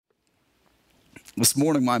This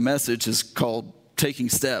morning, my message is called Taking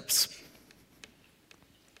Steps.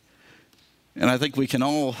 And I think we can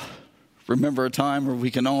all remember a time, or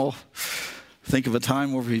we can all think of a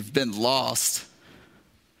time where we've been lost.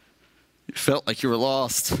 You felt like you were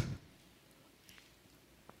lost.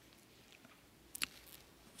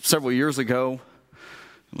 Several years ago,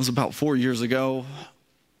 it was about 4 years ago,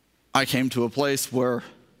 I came to a place where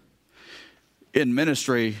in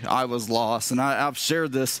ministry I was lost. And I've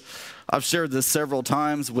shared this several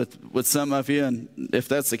times with some of you, and if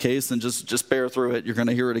that's the case, then just bear through it. You're going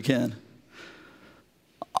to hear it again.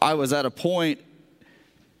 I was at a point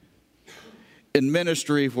in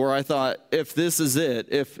ministry where I thought, if this is it,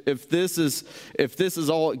 if this is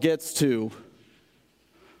all it gets to,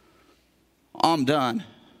 I'm done.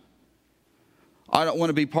 I don't want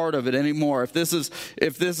to be part of it anymore. If this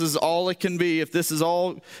is all it can be, if this is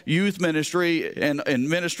all youth ministry and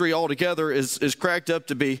ministry altogether is cracked up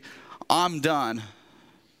to be, I'm done.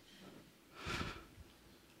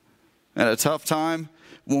 At a tough time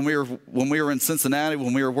when we were in Cincinnati,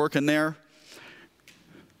 when we were working there,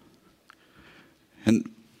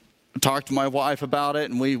 and talked to my wife about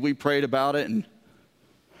it, and we prayed about it, and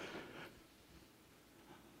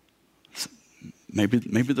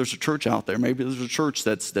maybe there's a church out there. Maybe there's a church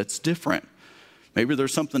that's different. Maybe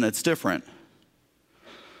there's something that's different.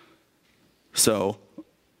 So,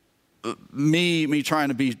 me trying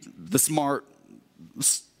to be the smart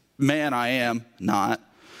man I am, not.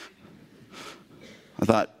 I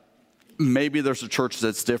thought, maybe there's a church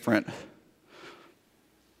that's different.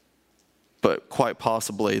 But quite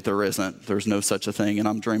possibly there isn't. There's no such a thing, and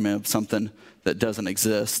I'm dreaming of something that doesn't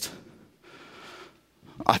exist.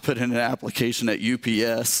 I put in an application at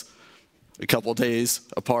UPS a couple days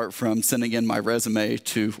apart from sending in my resume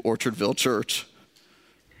to Orchardville Church,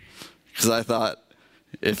 because I thought,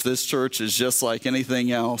 if this church is just like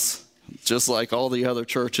anything else, just like all the other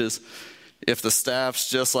churches, if the staff's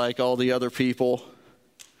just like all the other people,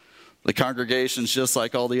 the congregation's just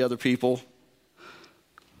like all the other people,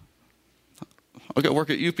 I'll go work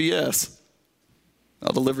at UPS.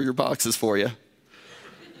 I'll deliver your boxes for you.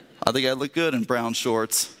 I think I look good in brown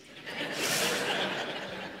shorts.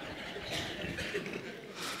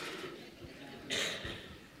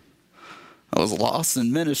 I was lost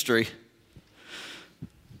in ministry.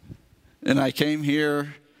 And I came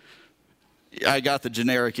here. I got the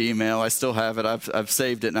generic email. I still have it. I've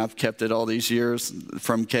saved it, and I've kept it all these years.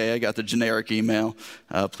 From Kay, I got the generic email.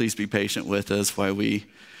 Please be patient with us while we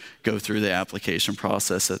go through the application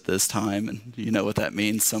process at this time. And you know what that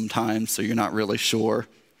means sometimes, so you're not really sure.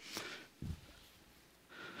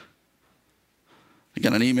 I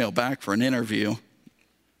got an email back for an interview.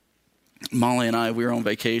 Molly and I, we were on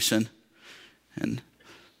vacation, and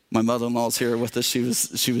my mother-in-law's here with us. She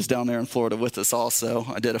was down there in Florida with us also.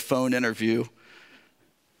 I did a phone interview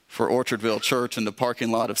for Orchardville Church in the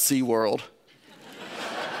parking lot of SeaWorld.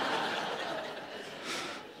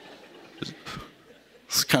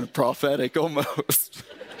 It's kind of prophetic almost.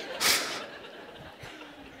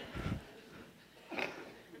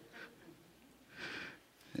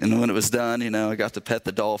 And when it was done, I got to pet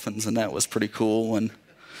the dolphins, and that was pretty cool. And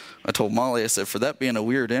I told Molly, I said, for that being a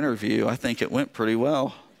weird interview, I think it went pretty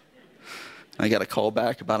well. I got a call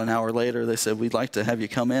back about an hour later. They said, we'd like to have you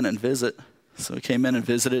come in and visit. So we came in and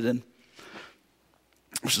visited, and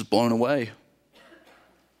I was just blown away.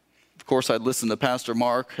 Of course, I'd listened to Pastor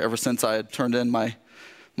Mark ever since I had turned in my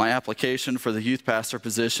application for the youth pastor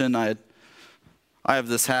position. I have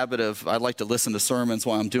this habit of, I like to listen to sermons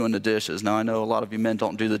while I'm doing the dishes. Now, I know a lot of you men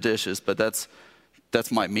don't do the dishes, but that's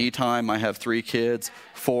my me time. I have 3 kids,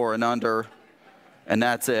 4 and under, and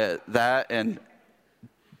that's it. That and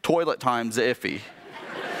toilet time's iffy.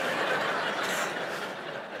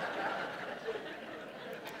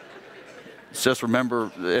 Just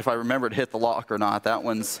remember, if I remember to hit the lock or not, that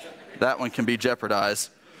one can be jeopardized.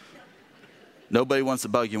 Nobody wants to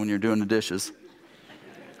bug you when you're doing the dishes.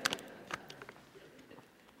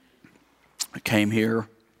 I came here,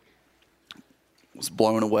 was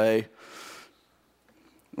blown away.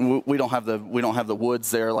 We don't have the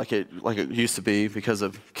woods there like it used to be because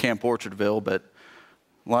of Camp Orchardville, but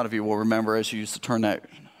a lot of you will remember as you used to turn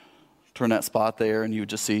that spot there, and you would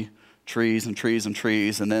just see trees and trees and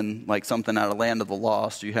trees, and then like something out of Land of the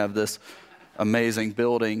Lost, you have this amazing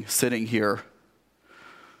building sitting here.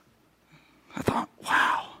 I thought,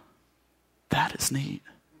 wow, that is neat.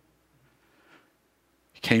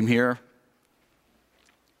 Came here.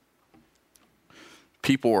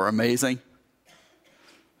 People were amazing.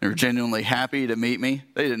 They were genuinely happy to meet me.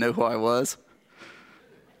 They didn't know who I was.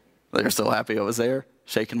 They were so happy I was there,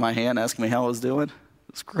 shaking my hand, asking me how I was doing.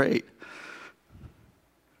 It was great.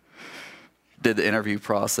 did the interview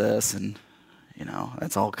process, and,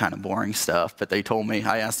 that's all kind of boring stuff. But they told me,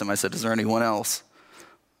 I asked them, I said, is there anyone else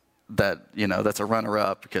that, that's a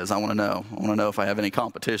runner-up? Because I want to know. I want to know if I have any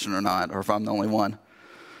competition or not, or if I'm the only one.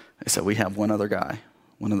 They said, we have one other guy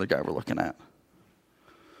we're looking at.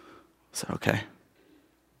 I said, okay.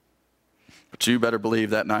 But you better believe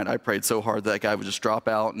that night I prayed so hard that guy would just drop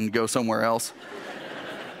out and go somewhere else.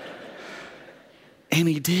 And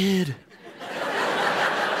he did.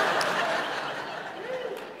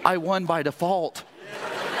 I won by default.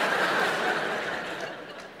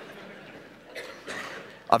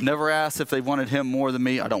 I've never asked if they wanted him more than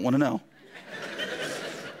me. I don't want to know.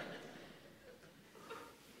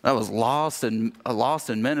 I was lost in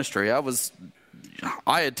ministry.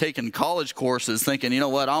 I had taken college courses thinking, you know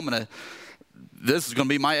what, this is going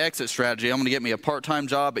to be my exit strategy. I'm going to get me a part-time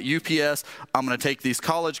job at UPS. I'm going to take these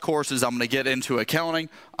college courses. I'm going to get into accounting.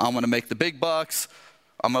 I'm going to make the big bucks.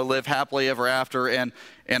 I'm going to live happily ever after. And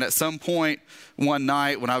at some point one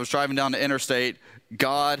night when I was driving down the interstate,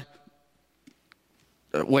 God,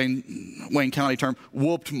 Wayne County term,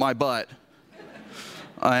 whooped my butt.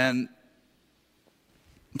 And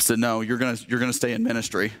said, no, you're gonna stay in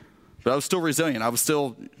ministry. But I was still resilient. I was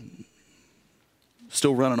still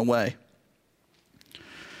running away.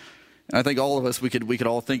 And I think all of us, we could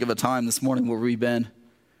all think of a time this morning where we've been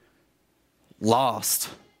lost.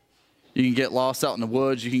 You can get lost out in the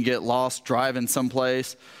woods. You can get lost driving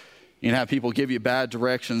someplace. You can have people give you bad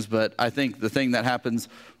directions. But I think the thing that happens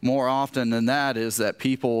more often than that is that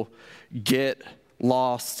people get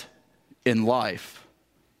lost in life.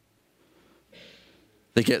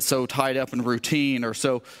 They get so tied up in routine or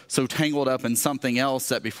so tangled up in something else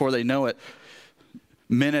that before they know it,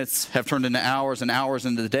 minutes have turned into hours and hours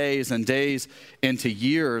into days and days into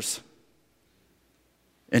years.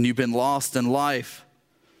 And you've been lost in life.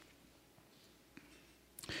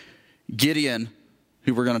 Gideon,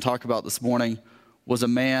 who we're going to talk about this morning, was a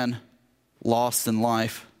man lost in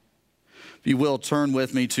life. If you will, turn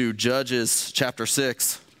with me to Judges chapter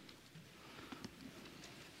 6.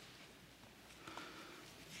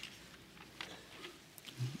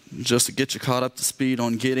 Just to get you caught up to speed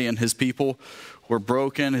on Gideon, his people were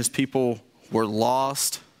broken. His people were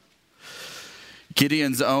lost.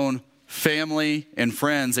 Gideon's own family and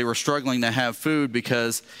friends, they were struggling to have food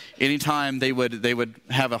because anytime they would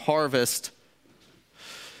have a harvest,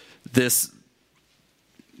 this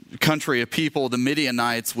country of people, the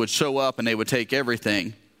Midianites, would show up and they would take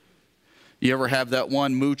everything. You ever have that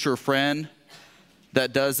one moocher friend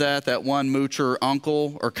that does that? That one moocher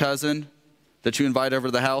uncle or cousin that you invite over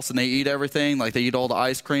to the house and they eat everything, like they eat all the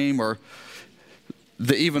ice cream, or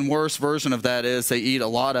the even worse version of that is they eat a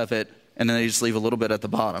lot of it and then they just leave a little bit at the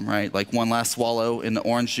bottom, right? Like one last swallow in the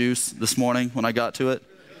orange juice this morning when I got to it.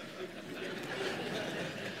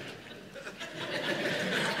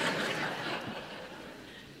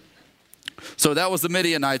 So that was the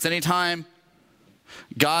Midianites. Anytime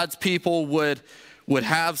God's people would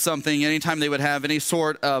have something, anytime they would have any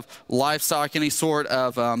sort of livestock, any sort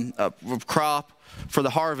of crop for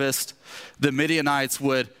the harvest, the Midianites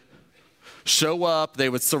would show up, they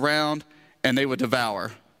would surround, and they would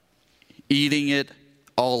devour, eating it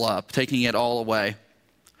all up, taking it all away.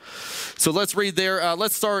 So let's read there.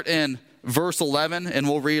 Let's start in verse 11, and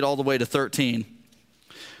we'll read all the way to 13.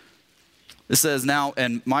 It says, now,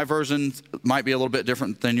 and my version might be a little bit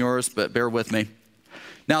different than yours, but bear with me.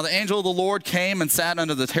 Now the angel of the Lord came and sat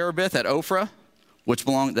under the terebinth at Ophrah, which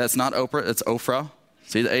belonged, that's not Oprah, it's Ophrah.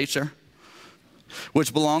 See the H there?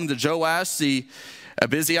 Which belonged to Joash the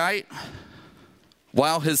Abiezrite,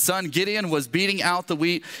 while his son Gideon was beating out the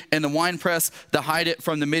wheat in the winepress to hide it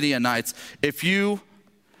from the Midianites. If you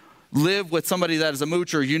live with somebody that is a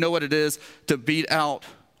moocher, you know what it is to beat out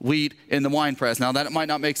wheat in the winepress. Now that might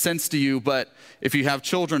not make sense to you, but if you have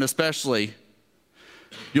children especially,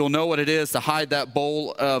 you'll know what it is to hide that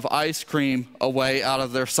bowl of ice cream away out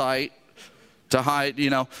of their sight, to hide,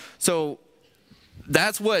 So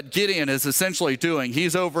that's what Gideon is essentially doing.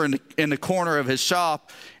 He's over in the corner of his shop,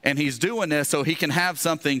 and he's doing this so he can have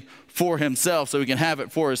something for himself, so he can have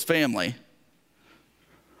it for his family.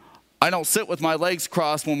 I don't sit with my legs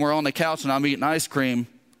crossed when we're on the couch and I'm eating ice cream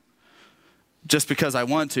just because I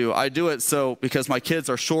want to. I do it because my kids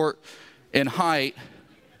are short in height.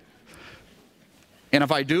 And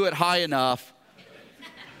if I do it high enough,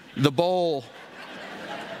 the bowl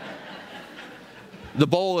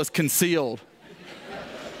is concealed.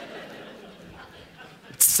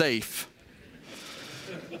 It's safe.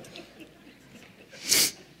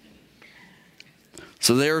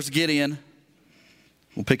 So there's Gideon.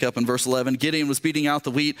 We'll pick up in verse 11. Gideon was beating out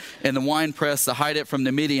the wheat in the winepress to hide it from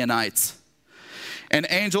the Midianites. an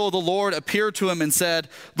angel of the Lord appeared to him and said,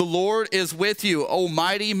 "The Lord is with you, O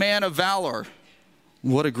mighty man of valor."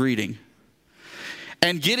 What a greeting.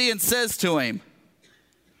 And Gideon says to him,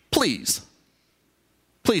 please,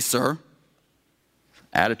 sir.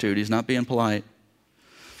 Attitude, he's not being polite.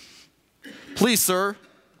 "Please, sir,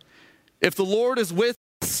 if the Lord is with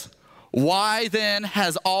us, why then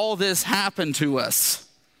has all this happened to us?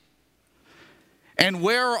 And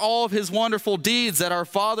where are all of his wonderful deeds that our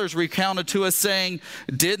fathers recounted to us, saying,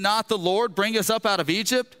 'Did not the Lord bring us up out of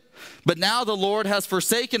Egypt?' But now the Lord has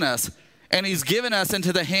forsaken us, and he's given us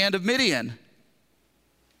into the hand of Midian."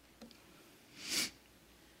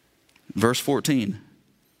 Verse 14.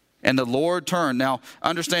 And the Lord turned. Now,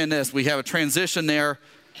 understand this. We have a transition there.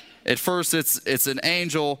 At first, it's an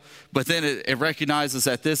angel, but then it recognizes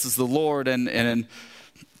that this is the Lord. And in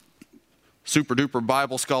super-duper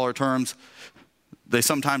Bible scholar terms, they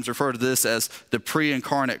sometimes refer to this as the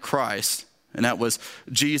pre-incarnate Christ. And that was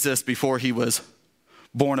Jesus before he was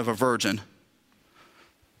born of a virgin.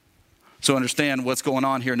 So understand what's going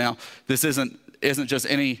on here now. This isn't just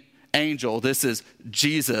any angel. This is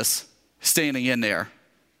Jesus standing in there.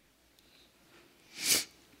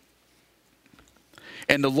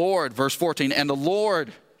 And the Lord, verse 14, and the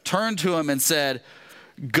Lord turned to him and said,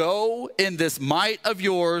 "Go in this might of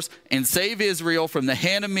yours and save Israel from the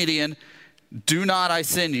hand of Midian. Do not I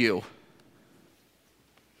send you?"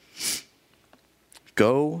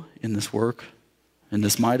 Go in this work, in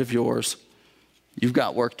this might of yours. You've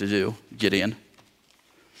got work to do, Gideon.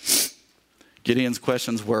 Gideon's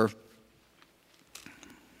questions were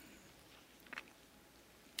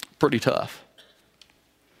pretty tough.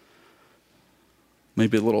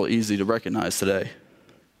 Maybe a little easy to recognize today.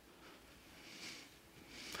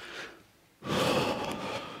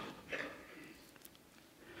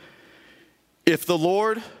 If the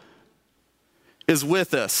Lord is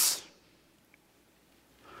with us,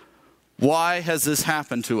 why has this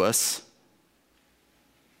happened to us?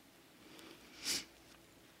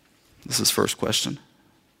 This is first question.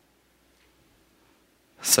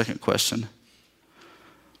 Second question.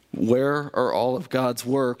 Where are all of God's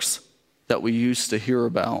works that we used to hear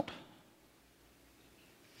about?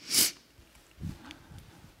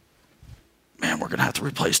 Man, we're going to have to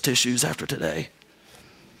replace tissues after today.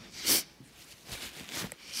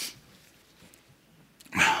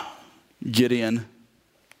 Gideon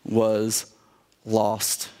was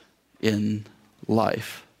lost in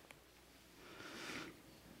life.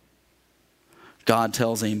 God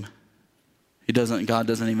tells him, God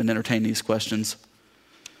doesn't even entertain these questions.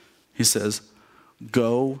 He says,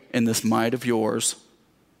 "Go in this might of yours.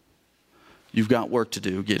 You've got work to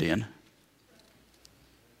do, Gideon."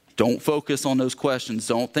 Don't focus on those questions.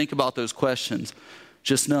 Don't think about those questions.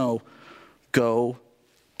 Just know, go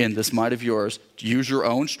in this might of yours. Use your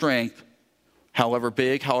own strength, however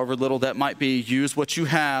big, however little that might be. Use what you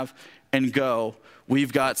have and go.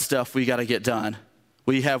 We've got stuff we got to get done.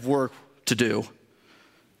 We have work to do.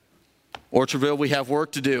 Orchardville, we have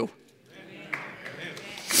work to do.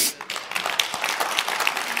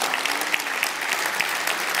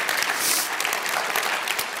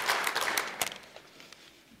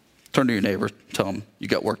 Turn to your neighbor, tell him you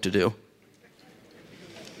got work to do.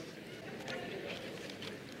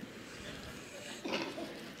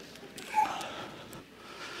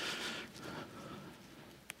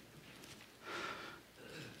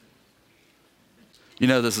 You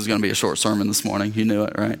know this is going to be a short sermon this morning. You knew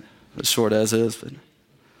it, right? As short as is, but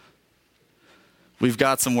we've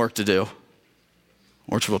got some work to do.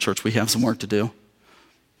 Orchardville Church, we have some work to do.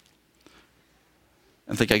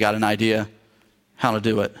 I think I got an idea how to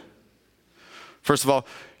do it. First of all,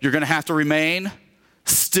 you're going to have to remain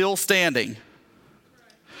still standing.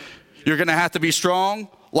 You're going to have to be strong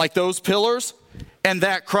like those pillars and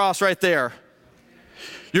that cross right there.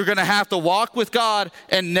 You're going to have to walk with God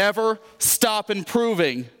and never stop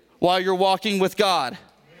improving while you're walking with God.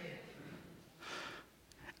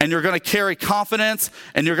 And you're going to carry confidence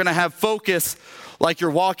and you're going to have focus like you're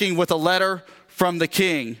walking with a letter from the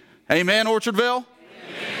King. Amen, Orchardville?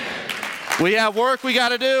 Amen. We have work we got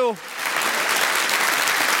to do.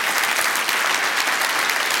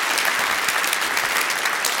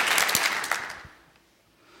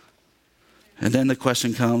 And then the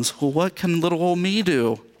question comes, well, what can little old me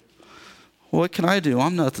do? What can I do?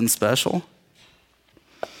 I'm nothing special.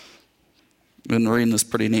 I've been reading this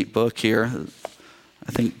pretty neat book here.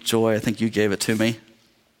 I think you gave it to me.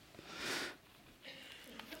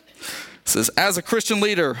 It says, as a Christian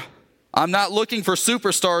leader, I'm not looking for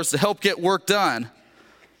superstars to help get work done.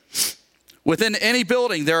 Within any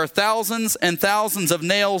building, there are thousands and thousands of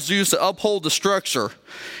nails used to uphold the structure.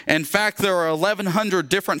 In fact, there are 1,100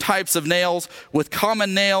 different types of nails, with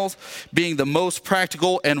common nails being the most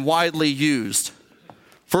practical and widely used.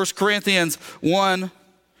 1 Corinthians 1,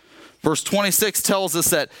 verse 26 tells us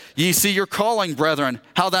that, ye see your calling, brethren,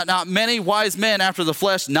 how that not many wise men after the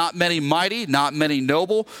flesh, not many mighty, not many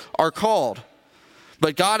noble, are called.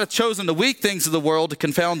 But God hath chosen the weak things of the world to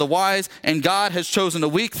confound the wise, and God has chosen the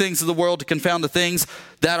weak things of the world to confound the things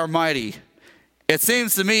that are mighty. It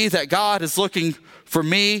seems to me that God is looking for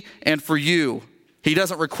me and for you. He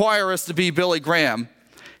doesn't require us to be Billy Graham.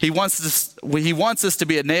 He wants us to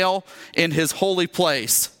be a nail in his holy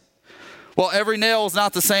place. While every nail is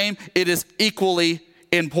not the same, it is equally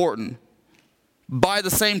important. By the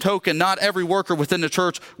same token, not every worker within the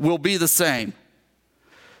church will be the same,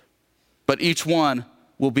 but each one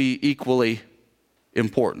will be equally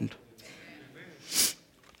important.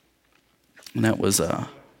 And that was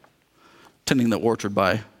Tending the Orchard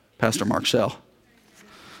by Pastor Mark Shell.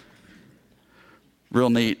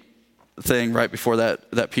 Real neat thing right before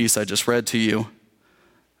that piece I just read to you.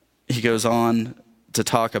 He goes on to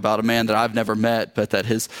talk about a man that I've never met, but that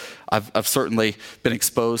I've certainly been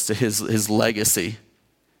exposed to his legacy.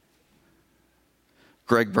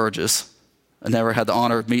 Greg Burgess. I never had the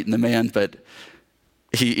honor of meeting the man, but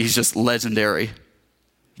he's just legendary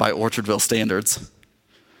by Orchardville standards.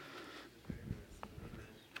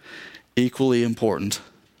 Equally important.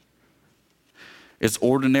 It's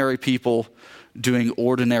ordinary people doing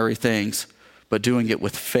ordinary things, but doing it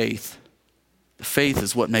with faith. Faith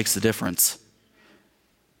is what makes the difference.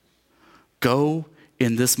 Go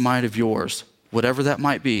in this might of yours, whatever that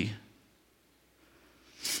might be.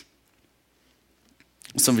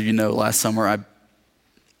 Some of you know last summer I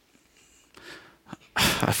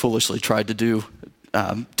foolishly tried to do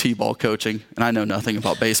T-ball coaching, and I know nothing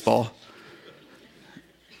about baseball.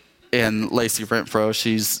 And Lacey Renfro,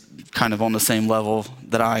 she's kind of on the same level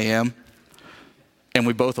that I am. And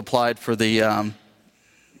we both applied for the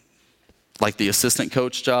the assistant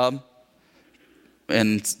coach job.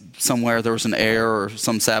 And somewhere there was an error or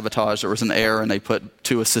some sabotage. There was an error, and they put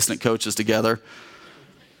two assistant coaches together.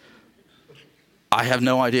 I have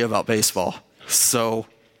no idea about baseball. So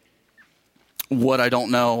what I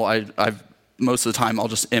don't know, I've most of the time I'll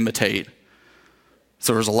just imitate.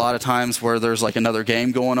 So there's a lot of times where there's like another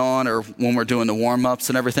game going on, or when we're doing the warm-ups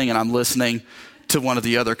and everything, and I'm listening to one of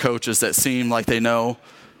the other coaches that seem like they know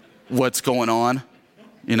what's going on.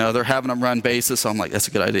 You know, they're having them run bases, so I'm like, that's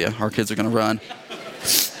a good idea. Our kids are going to run.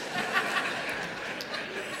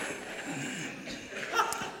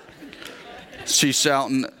 She's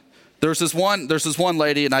shouting. There's this one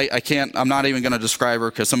lady, and I'm not even going to describe her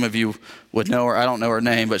because some of you would know her. I don't know her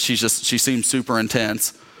name, but she seems super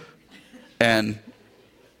intense. And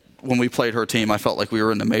when we played her team, I felt like we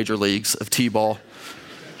were in the major leagues of T-ball.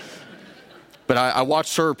 But I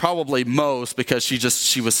watched her probably most because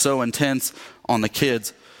she was so intense on the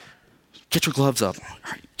kids. Get your gloves up.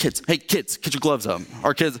 All right, kids, get your gloves up.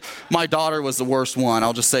 Our kids, my daughter was the worst one.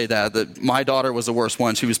 I'll just say that my daughter was the worst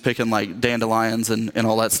one. She was picking like dandelions and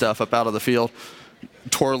all that stuff up out of the field,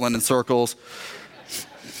 twirling in circles,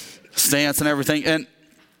 stance and everything. And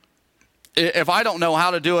if I don't know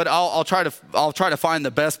how to do it, I'll try to find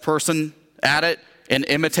the best person at it and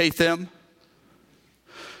imitate them.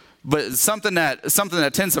 But something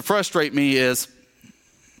that tends to frustrate me is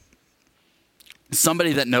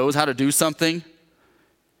somebody that knows how to do something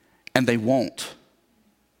and they won't.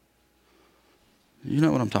 You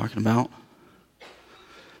know what I'm talking about?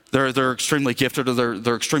 They're extremely gifted, or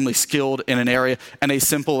they're extremely skilled in an area, and they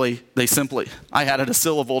simply I added a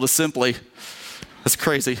syllable to simply. That's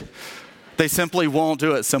crazy. They simply won't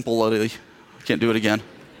do it. Simply. Can't do it again.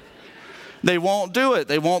 They won't do it.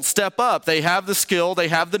 They won't step up. They have the skill, they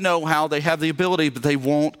have the know-how, they have the ability, but they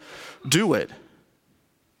won't do it.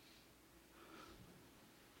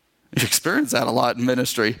 You experience that a lot in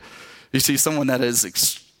ministry. You see someone that is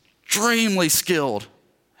extremely skilled.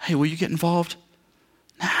 Hey, will you get involved?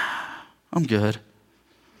 Nah, I'm good.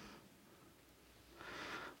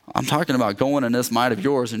 I'm talking about going in this might of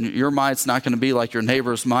yours, and your might's not going to be like your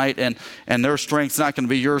neighbor's might, and their strength's not going to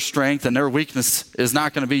be your strength, and their weakness is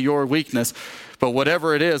not going to be your weakness. But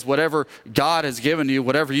whatever it is, whatever God has given you,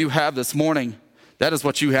 whatever you have this morning, that is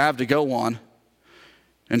what you have to go on.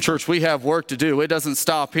 In church, we have work to do. It doesn't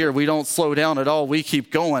stop here. We don't slow down at all. We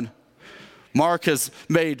keep going. Mark has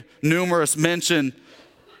made numerous mention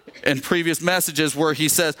in previous messages where he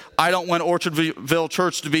says, I don't want Orchardville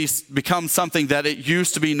Church to become something that it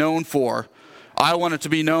used to be known for. I want it to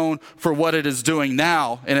be known for what it is doing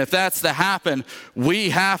now. And if that's to happen, we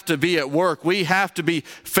have to be at work. We have to be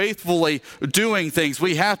faithfully doing things.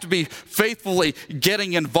 We have to be faithfully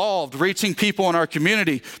getting involved, reaching people in our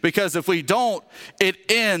community. Because if we don't, it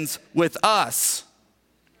ends with us.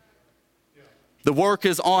 The work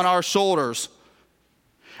is on our shoulders.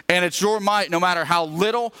 And it's your might, no matter how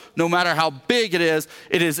little, no matter how big it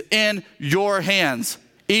is in your hands.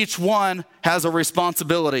 Each one has a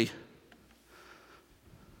responsibility.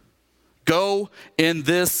 Go in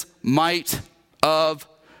this might of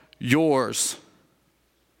yours.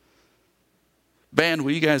 Band,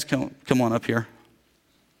 will you guys come on up here?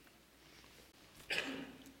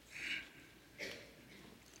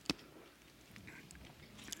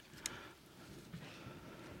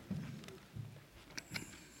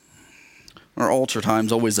 Our altar time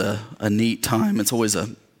is always a neat time. It's always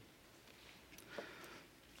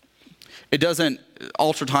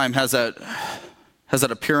altar time has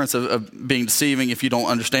that appearance of being deceiving if you don't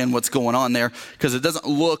understand what's going on there, because it doesn't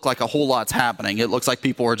look like a whole lot's happening. It looks like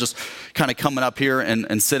people are just kind of coming up here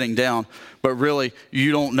and sitting down, but really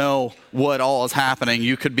you don't know what all is happening.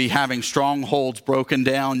 You could be having strongholds broken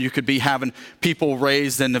down. You could be having people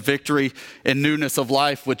raised in the victory and newness of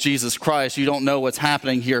life with Jesus Christ. You don't know what's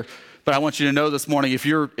happening here. But I want you to know this morning, if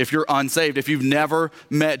you're unsaved, if you've never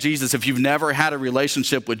met Jesus, if you've never had a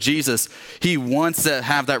relationship with Jesus, he wants to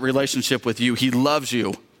have that relationship with you. He loves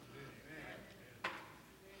you.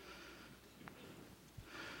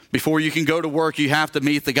 Before you can go to work, you have to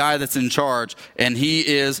meet the guy that's in charge, and he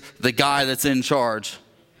is the guy that's in charge.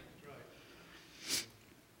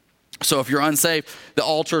 So if you're unsaved, the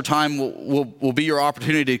altar time will be your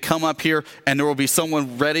opportunity to come up here, and there will be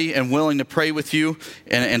someone ready and willing to pray with you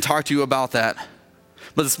and talk to you about that.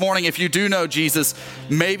 But this morning, if you do know Jesus,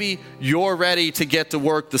 maybe you're ready to get to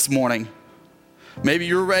work this morning. Maybe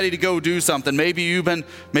you're ready to go do something. Maybe you've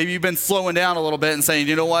been slowing down a little bit and saying,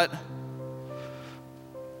 you know what?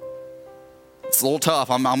 It's a little tough.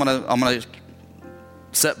 I'm gonna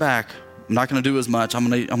set back. I'm not gonna do as much. I'm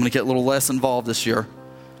gonna get a little less involved this year.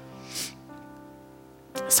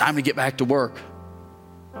 It's time to get back to work.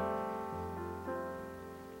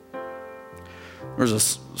 There's a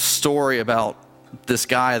story about this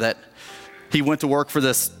guy that he went to work for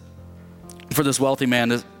this wealthy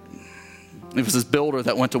man. It was this builder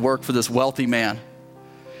that went to work for this wealthy man.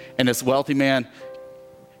 And this wealthy man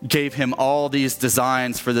gave him all these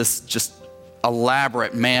designs for this just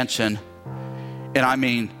elaborate mansion. And I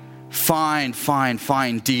mean, fine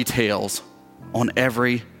details on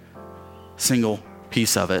every single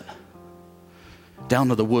piece of it, down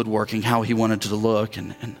to the woodworking, how he wanted it to look,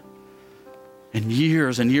 and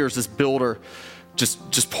years and years this builder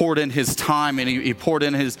just poured in his time, and he poured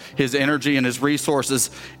in his energy and his resources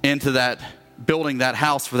into that building that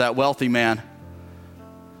house for that wealthy man.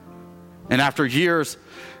 And after years,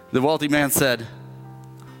 the wealthy man said,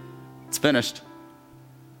 "It's finished."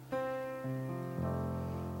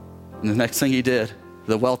 And the next thing he did,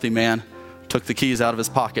 the wealthy man took the keys out of his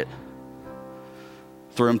pocket,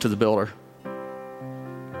 threw him to the builder. I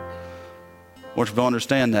want you to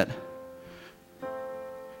understand that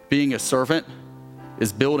being a servant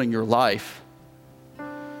is building your life.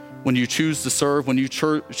 When you choose to serve, when you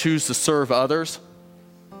choose to serve others,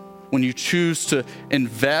 when you choose to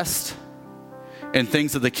invest in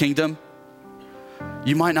things of the kingdom,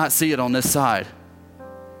 you might not see it on this side.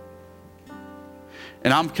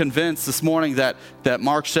 And I'm convinced this morning that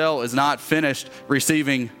Mark Shell is not finished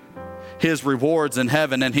receiving his rewards in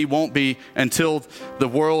heaven, and he won't be until the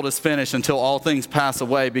world is finished, until all things pass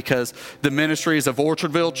away, because the ministries of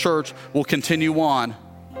Orchardville Church will continue on.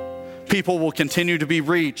 People will continue to be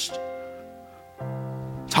reached,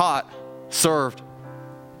 taught, served.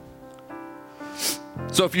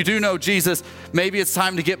 So if you do know Jesus, maybe it's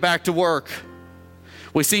time to get back to work.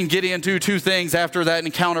 We've seen Gideon do two things after that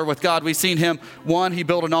encounter with God. We've seen him, one, he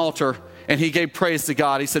built an altar and he gave praise to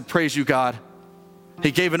God. He said, "Praise you, God." He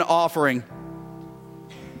gave an offering.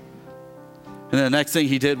 And then the next thing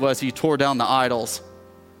he did was he tore down the idols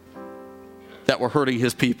that were hurting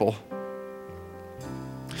his people.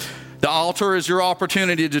 The altar is your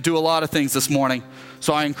opportunity to do a lot of things this morning.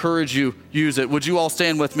 So I encourage you, use it. Would you all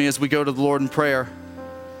stand with me as we go to the Lord in prayer?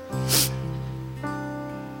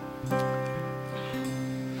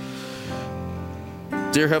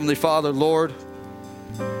 Dear Heavenly Father, Lord,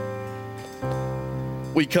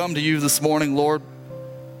 we come to you this morning, Lord.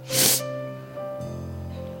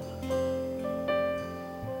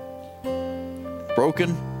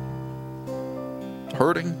 Broken,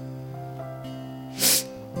 hurting.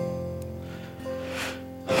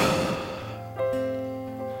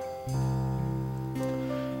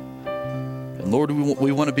 And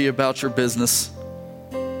to be about your business.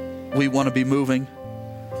 We want to be moving.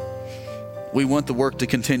 We want the work to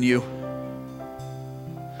continue.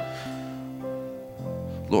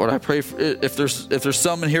 Lord, I pray for, if there's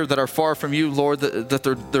some in here that are far from you, Lord,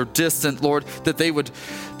 that they're distant, Lord, that they would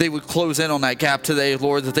close in on that gap today,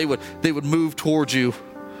 Lord, that they would move towards you.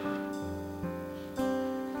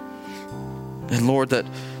 And Lord,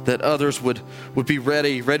 that others would be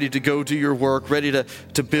ready to go do your work, ready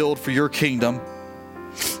to build for your kingdom.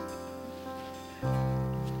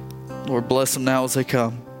 Lord, bless them now as they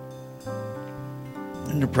come.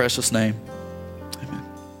 In your precious name. Amen.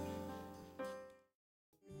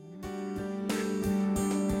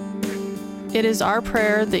 It is our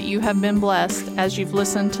prayer that you have been blessed as you've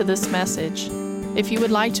listened to this message. If you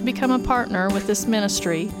would like to become a partner with this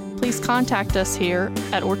ministry, please contact us here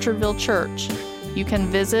at Orchardville Church. You can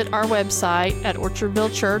visit our website at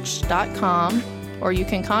orchardvillechurch.com, or you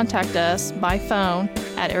can contact us by phone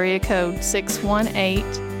at area code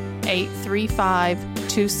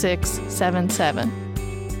 618-835-2677.